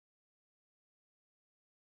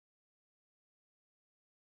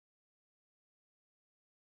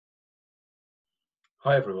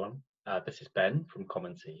Hi everyone, this is Ben from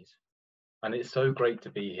Common Seas, and it's so great to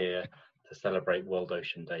be here to celebrate World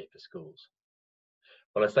Ocean Day for schools.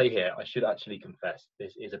 Well, I say here, I should actually confess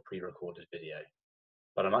this is a pre-recorded video,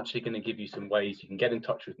 but I'm actually going to give you some ways you can get in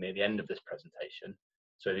touch with me at the end of this presentation.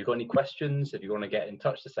 So if you've got any questions, if you want to get in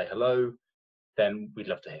touch to say hello, then we'd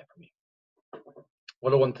love to hear from you.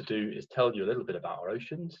 What I want to do is tell you a little bit about our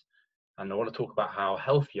oceans, and I want to talk about how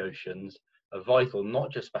healthy oceans are vital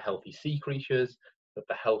not just for healthy sea creatures, but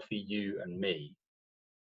for healthy you and me.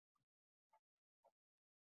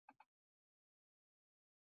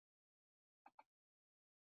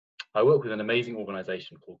 I work with an amazing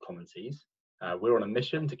organisation called Common Seas. We're on a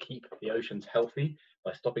mission to keep the oceans healthy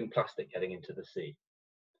by stopping plastic getting into the sea.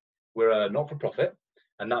 We're a not-for-profit,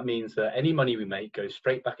 and that means that any money we make goes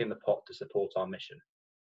straight back in the pot to support our mission.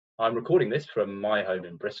 I'm recording this from my home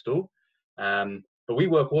in Bristol, but we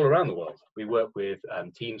work all around the world. We work with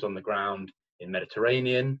teams on the ground in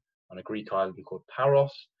Mediterranean, on a Greek island called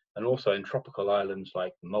Paros, and also in tropical islands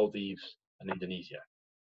like the Maldives and Indonesia.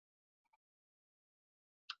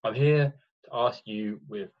 I'm here to ask you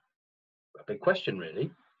with a big question,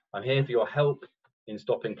 really. I'm here for your help in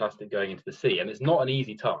stopping plastic going into the sea, and it's not an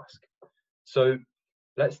easy task. So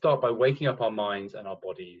let's start by waking up our minds and our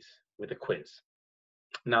bodies with a quiz.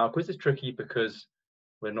 Now, a quiz is tricky because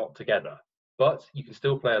we're not together, but you can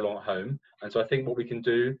still play along at home. And so I think what we can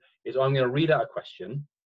do is I'm going to read out a question,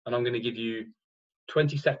 and I'm going to give you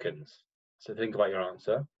 20 seconds to think about your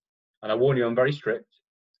answer. And I warn you, I'm very strict.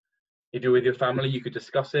 If you're with your family, you could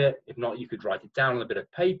discuss it. If not, you could write it down on a bit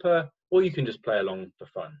of paper, or you can just play along for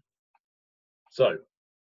fun. So,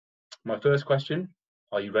 my first question,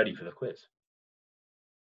 are you ready for the quiz?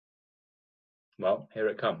 Well, here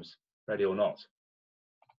it comes, ready or not.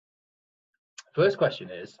 First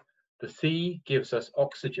question is, the sea gives us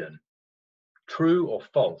oxygen, true or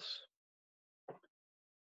false?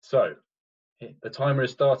 So, the timer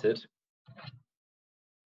has started.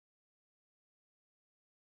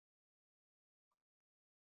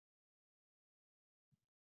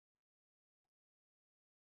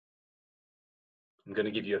 I'm going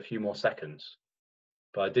to give you a few more seconds,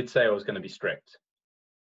 but I did say I was going to be strict.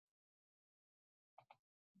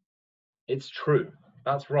 It's true.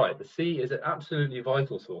 That's right. The sea is an absolutely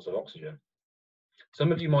vital source of oxygen.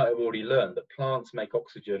 Some of you might have already learned that plants make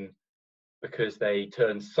oxygen because they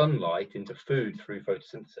turn sunlight into food through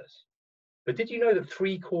photosynthesis. But did you know that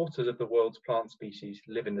 3/4 of the world's plant species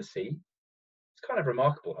live in the sea? It's kind of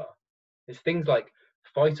remarkable, huh? It's things like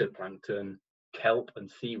phytoplankton, kelp, and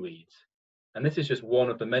seaweeds. And this is just one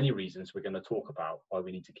of the many reasons we're going to talk about why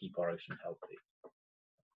we need to keep our ocean healthy.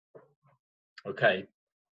 Okay,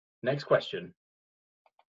 next question.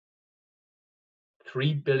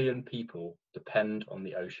 3 billion people depend on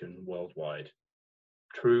the ocean worldwide.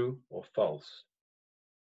 True or false?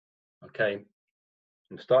 Okay,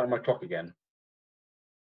 I'm starting my clock again.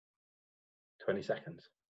 20 seconds.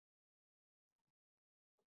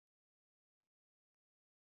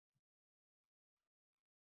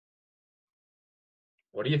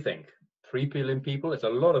 What do you think? 3 billion people? It's a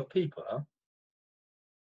lot of people, huh?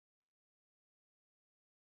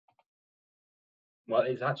 Well,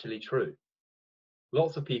 it's actually true.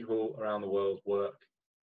 Lots of people around the world work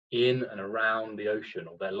in and around the ocean,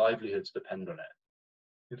 or their livelihoods depend on it.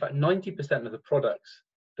 In fact, 90% of the products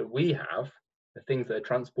that we have, the things that are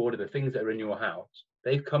transported, the things that are in your house,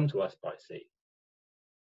 they've come to us by sea.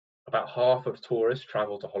 About half of tourists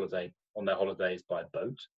travel to holiday on their holidays by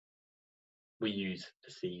boat. We use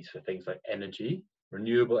the seas for things like energy,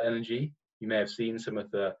 renewable energy. You may have seen some of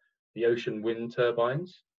the ocean wind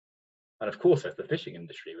turbines. And of course, there's the fishing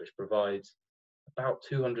industry, which provides about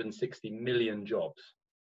 260 million jobs.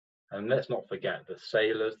 And let's not forget the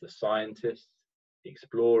sailors, the scientists, the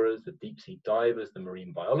explorers, the deep sea divers, the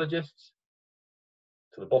marine biologists.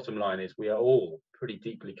 So the bottom line is we are all pretty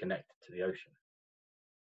deeply connected to the ocean.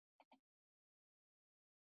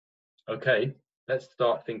 Okay, let's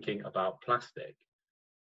start thinking about plastic.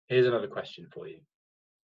 Here's another question for you.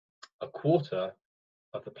 1/4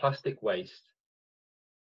 of the plastic waste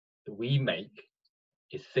that we make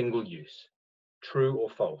is single use. True or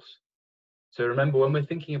false? So remember, when we're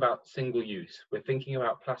thinking about single use, we're thinking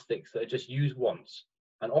about plastics that are just used once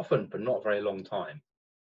and often for not a very long time.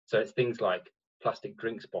 So it's things like plastic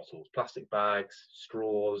drinks bottles, plastic bags,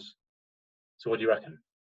 straws. So what do you reckon?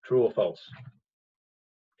 True or false?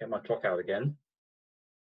 Get my clock out again.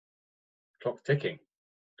 Clock's ticking.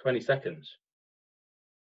 20 seconds.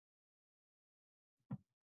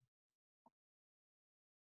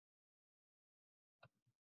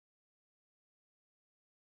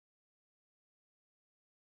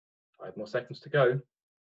 Five more seconds to go.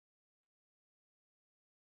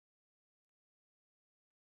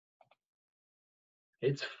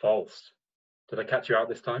 It's false. Did I catch you out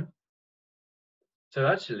this time? So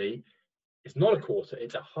actually, it's not a quarter,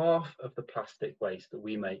 it's a half of the plastic waste that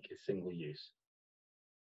we make is single use.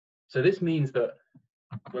 So this means that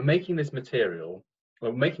we're making this material,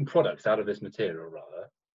 we're making products out of this material rather,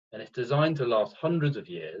 and it's designed to last hundreds of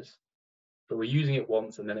years, but we're using it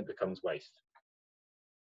once and then it becomes waste.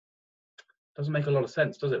 Doesn't make a lot of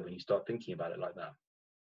sense, does it, when you start thinking about it like that?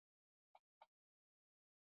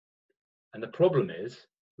 And the problem is,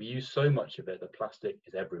 we use so much of it that plastic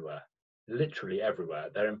is everywhere, literally everywhere.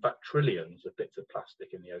 There are in fact trillions of bits of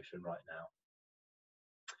plastic in the ocean right now.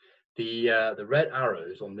 The red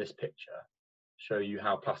arrows on this picture show you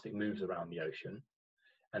how plastic moves around the ocean.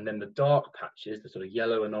 And then the dark patches, the sort of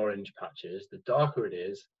yellow and orange patches, the darker it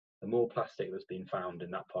is, the more plastic that's been found in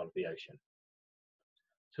that part of the ocean.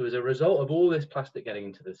 So as a result of all this plastic getting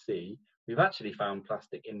into the sea, we've actually found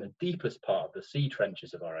plastic in the deepest part of the sea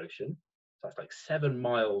trenches of our ocean. So that's like 7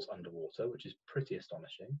 miles underwater, which is pretty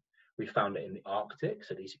astonishing. We found it in the Arctic,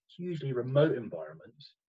 so these hugely remote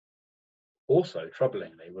environments. Also,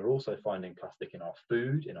 troublingly, we're also finding plastic in our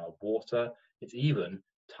food, in our water. It's even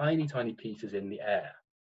tiny, tiny pieces in the air.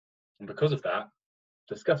 And because of that,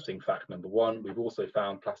 disgusting fact number 1, we've also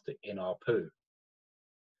found plastic in our poo.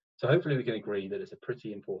 So hopefully we can agree that it's a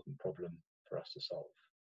pretty important problem for us to solve.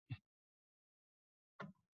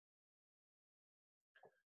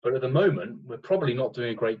 But at the moment, we're probably not doing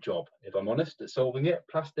a great job, if I'm honest, at solving it.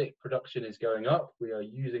 Plastic production is going up. We are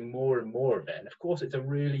using more and more of it. And of course, it's a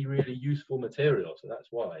really, really useful material, so that's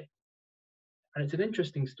why. And it's an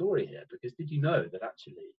interesting story here, because did you know that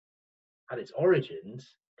actually, at its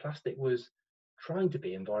origins, plastic was trying to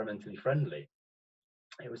be environmentally friendly?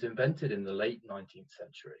 It was invented in the late 19th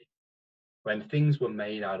century, when things were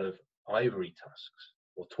made out of ivory tusks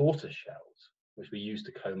or tortoise shells, which we used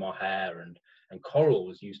to comb our hair, and coral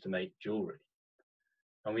was used to make jewelry.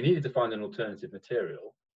 And we needed to find an alternative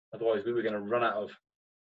material, otherwise we were going to run out of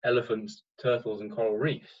elephants, turtles, and coral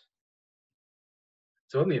reefs.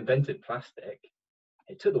 So when we invented plastic,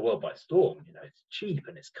 it took the world by storm. You know, it's cheap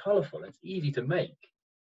and it's colourful and it's easy to make,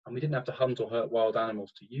 and we didn't have to hunt or hurt wild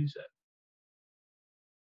animals to use it.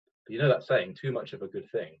 But you know that saying, too much of a good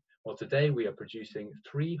thing? Well, today we are producing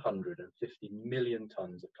 350 million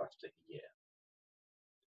tons of plastic a year.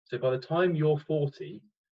 So by the time you're 40,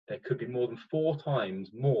 there could be more than 4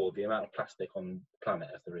 times more the amount of plastic on the planet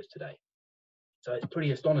as there is today. So it's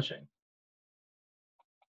pretty astonishing.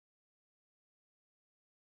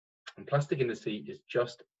 And plastic in the sea is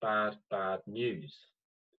just bad, bad news.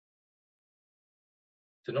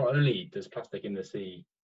 So not only does plastic in the sea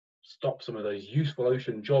stop some of those useful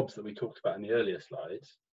ocean jobs that we talked about in the earlier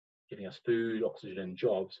slides, giving us food, oxygen, and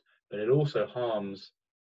jobs, but it also harms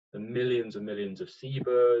the millions and millions of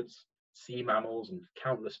seabirds, sea mammals, and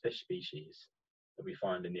countless fish species that we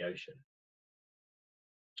find in the ocean.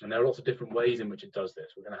 And there are lots of different ways in which it does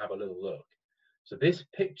this. We're going to have a little look. So this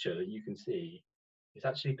picture that you can see is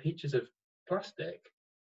actually pictures of plastic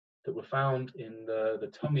that were found in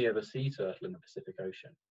the tummy of a sea turtle in the Pacific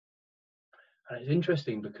Ocean. And it's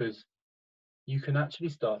interesting because you can actually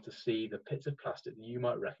start to see the bits of plastic that you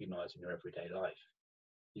might recognize in your everyday life.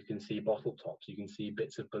 You can see bottle tops, you can see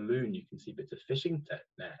bits of balloon, you can see bits of fishing net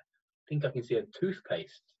there. I think I can see a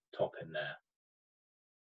toothpaste top in there.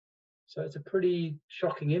 So it's a pretty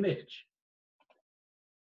shocking image.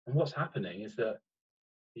 And what's happening is that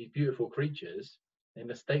these beautiful creatures, they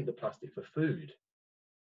mistake the plastic for food.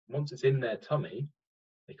 Once it's in their tummy,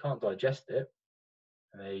 they can't digest it,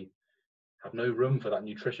 and they have no room for that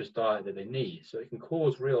nutritious diet that they need, so it can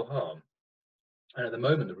cause real harm. And at the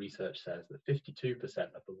moment, the research says that 52%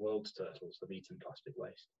 of the world's turtles have eaten plastic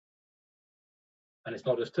waste. And it's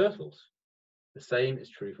not just turtles. The same is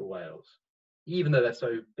true for whales. Even though they're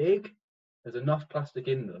so big, there's enough plastic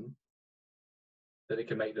in them that it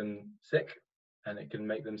can make them sick, and it can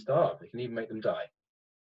make them starve. It can even make them die.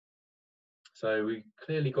 So we've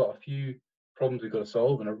clearly got a few problems we've got to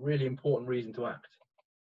solve, and a really important reason to act.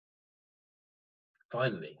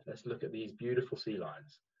 Finally, let's look at these beautiful sea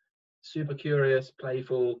lions. Super curious,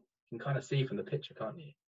 playful, you can kind of see from the picture, can't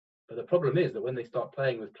you? But the problem is that when they start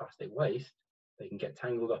playing with plastic waste, they can get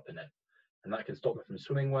tangled up in it, and that can stop them from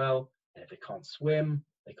swimming well. And if they can't swim,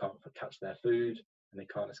 they can't catch their food, and they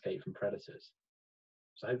can't escape from predators.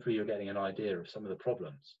 So hopefully you're getting an idea of some of the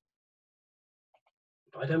problems.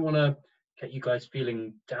 But I don't want to get you guys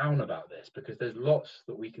feeling down about this, because there's lots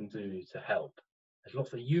that we can do to help. There's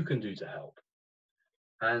lots that you can do to help.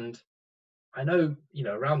 And I know,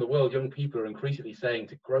 around the world, young people are increasingly saying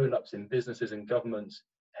to grown-ups in businesses and governments,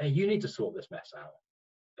 hey, you need to sort this mess out.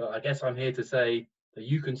 But I guess I'm here to say that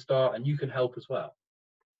you can start and you can help as well.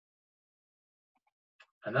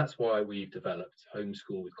 And that's why we've developed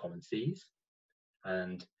Homeschool with Common Seas.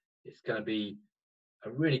 And it's going to be a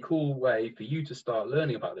really cool way for you to start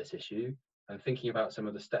learning about this issue and thinking about some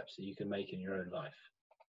of the steps that you can make in your own life.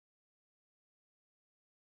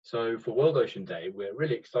 So for World Ocean Day, we're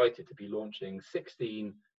really excited to be launching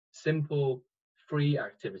 16 simple, free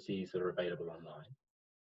activities that are available online.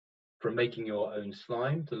 From making your own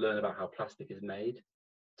slime to learn about how plastic is made,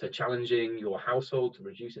 to challenging your household to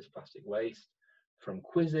reduce its plastic waste, from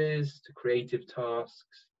quizzes to creative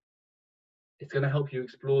tasks. It's going to help you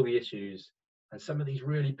explore the issues and some of these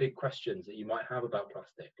really big questions that you might have about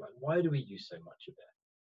plastic, like why do we use so much of it?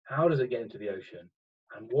 How does it get into the ocean?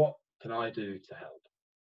 And what can I do to help?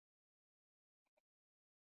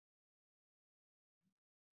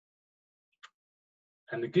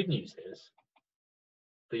 And the good news is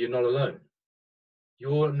that you're not alone.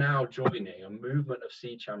 You're now joining a movement of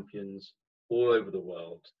sea champions all over the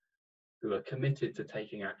world who are committed to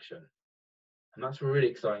taking action. And that's a really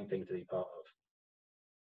exciting thing to be part of.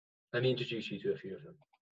 Let me introduce you to a few of them.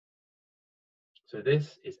 So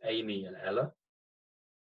this is Amy and Ella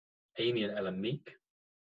Meek,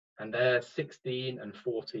 and they're 16 and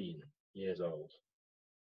 14 years old.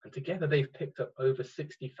 And together they've picked up over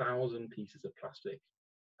 60,000 pieces of plastic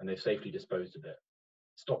and they've safely disposed of it,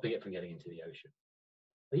 stopping it from getting into the ocean.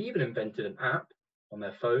 They even invented an app on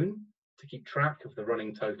their phone to keep track of the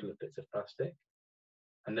running total of bits of plastic.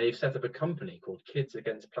 And they've set up a company called Kids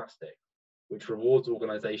Against Plastic, which rewards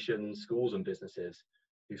organizations, schools and businesses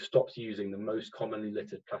who've stopped using the most commonly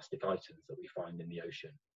littered plastic items that we find in the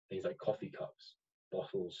ocean. Things like coffee cups,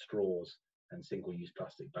 bottles, straws, and single-use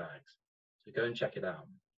plastic bags. So go and check it out.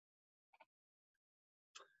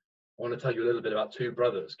 I want to tell you a little bit about two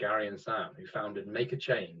brothers, Gary and Sam, who founded Make a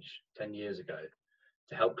Change 10 years ago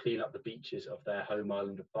to help clean up the beaches of their home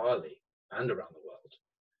island of Bali and around the world.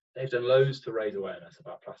 They've done loads to raise awareness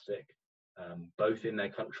about plastic, both in their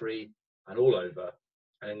country and all over.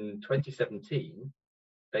 And in 2017,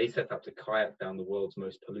 they set out to kayak down the world's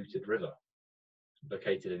most polluted river,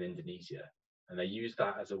 located in Indonesia. And they used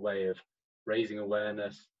that as a way of raising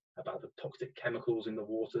awareness about the toxic chemicals in the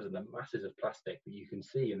waters and the masses of plastic that you can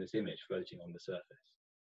see in this image floating on the surface.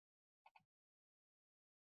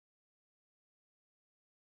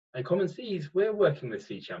 And Common Seas, we're working with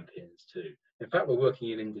sea champions too. In fact, we're working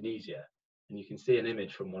in Indonesia, and you can see an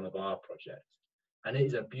image from one of our projects. And it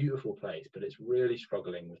is a beautiful place, but it's really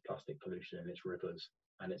struggling with plastic pollution in its rivers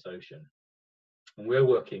and its ocean. And we're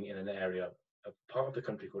working in an area, a part of the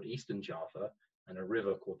country called Eastern Java, and a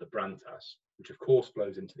river called the Brantas, which of course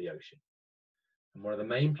flows into the ocean. And one of the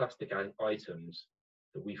main plastic items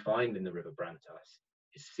that we find in the river Brantas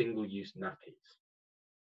is single-use nappies.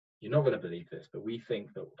 You're not going to believe this, but we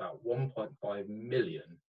think that about 1.5 million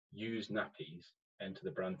used nappies enter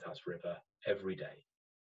the Brantas River every day,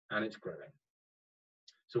 and it's growing.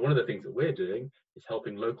 So one of the things that we're doing is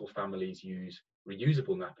helping local families use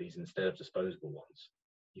reusable nappies instead of disposable ones.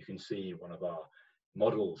 You can see one of our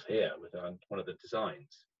models here with one of the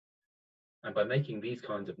designs. And by making these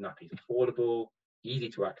kinds of nappies affordable, easy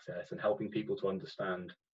to access, and helping people to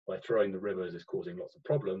understand why throwing the rivers is causing lots of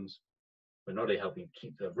problems, we're not only helping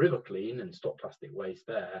keep the river clean and stop plastic waste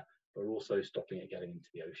there, but also stopping it getting into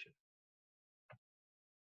the ocean.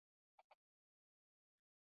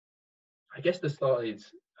 I guess the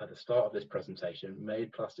slides at the start of this presentation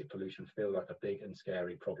made plastic pollution feel like a big and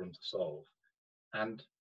scary problem to solve. And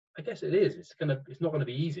I guess it is. It's not going to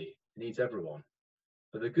be easy. It needs everyone.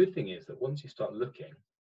 But the good thing is that once you start looking,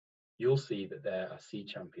 you'll see that there are sea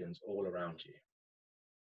champions all around you.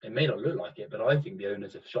 It may not look like it, but I think the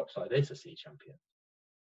owners of shops like this are sea champions.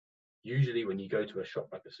 Usually when you go to a shop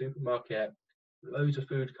like a supermarket, loads of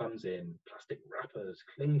food comes in, plastic wrappers,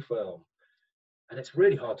 cling film, and it's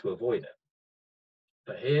really hard to avoid it.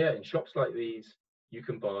 But here in shops like these, you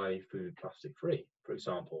can buy food plastic free. For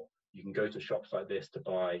example, you can go to shops like this to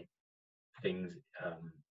buy things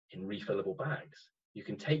in refillable bags. You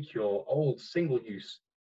can take your old single-use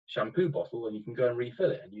shampoo bottle and you can go and refill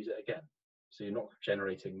it and use it again. So you're not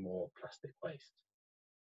generating more plastic waste.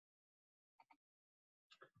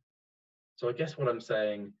 So I guess what I'm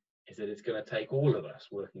saying is that it's going to take all of us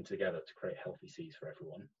working together to create healthy seas for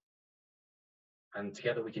everyone. And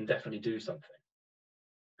together we can definitely do something.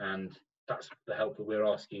 And that's the help that we're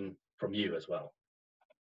asking from you as well.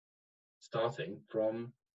 Starting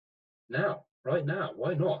from now, right now,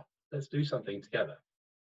 why not? Let's do something together.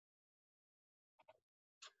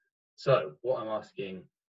 So what I'm asking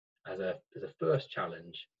as a first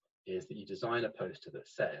challenge is that you design a poster that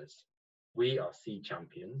says, "We are sea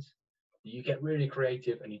champions." You get really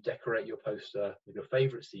creative and you decorate your poster with your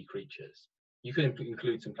favorite sea creatures. You can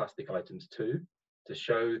include some plastic items too, to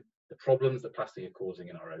show the problems that plastic are causing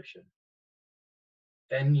in our ocean.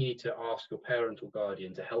 Then you need to ask your parent or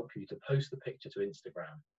guardian to help you to post the picture to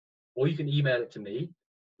Instagram, or you can email it to me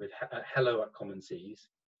with hello@CommonSeas,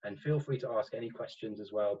 and feel free to ask any questions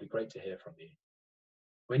as well. It'd be great to hear from you.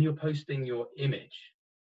 When you're posting your image,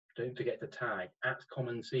 don't forget to tag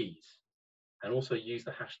 @CommonSeas, and also use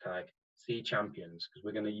the hashtag #SeaChampions, because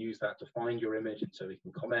we're going to use that to find your image, and so we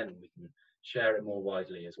can comment and we can share it more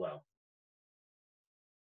widely as well.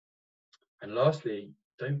 And lastly,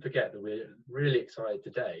 don't forget that we're really excited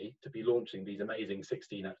today to be launching these amazing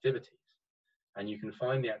 16 activities. And you can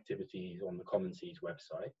find the activities on the Common Seas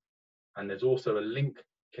website. And there's also a link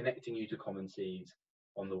connecting you to Common Seas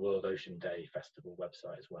on the World Ocean Day Festival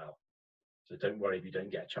website as well. So don't worry if you don't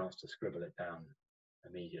get a chance to scribble it down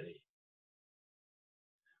immediately.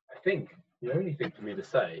 I think the only thing for me to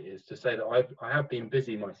say is to say that I have been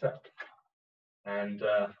busy myself. And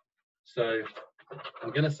so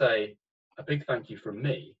I'm going to say a big thank you from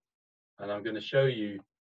me, and I'm going to show you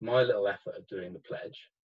my little effort of doing the pledge.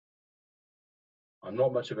 I'm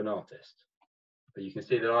not much of an artist, but you can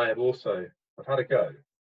see that I've had a go,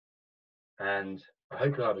 and I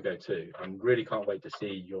hope you'll have a go too. I really can't wait to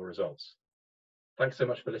see your results. Thanks so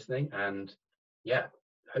much for listening, and yeah,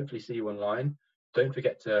 hopefully see you online. Don't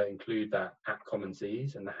forget to include that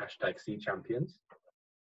 @CommonSeas and the hashtag #SeaChampions.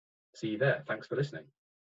 See you there. Thanks for listening.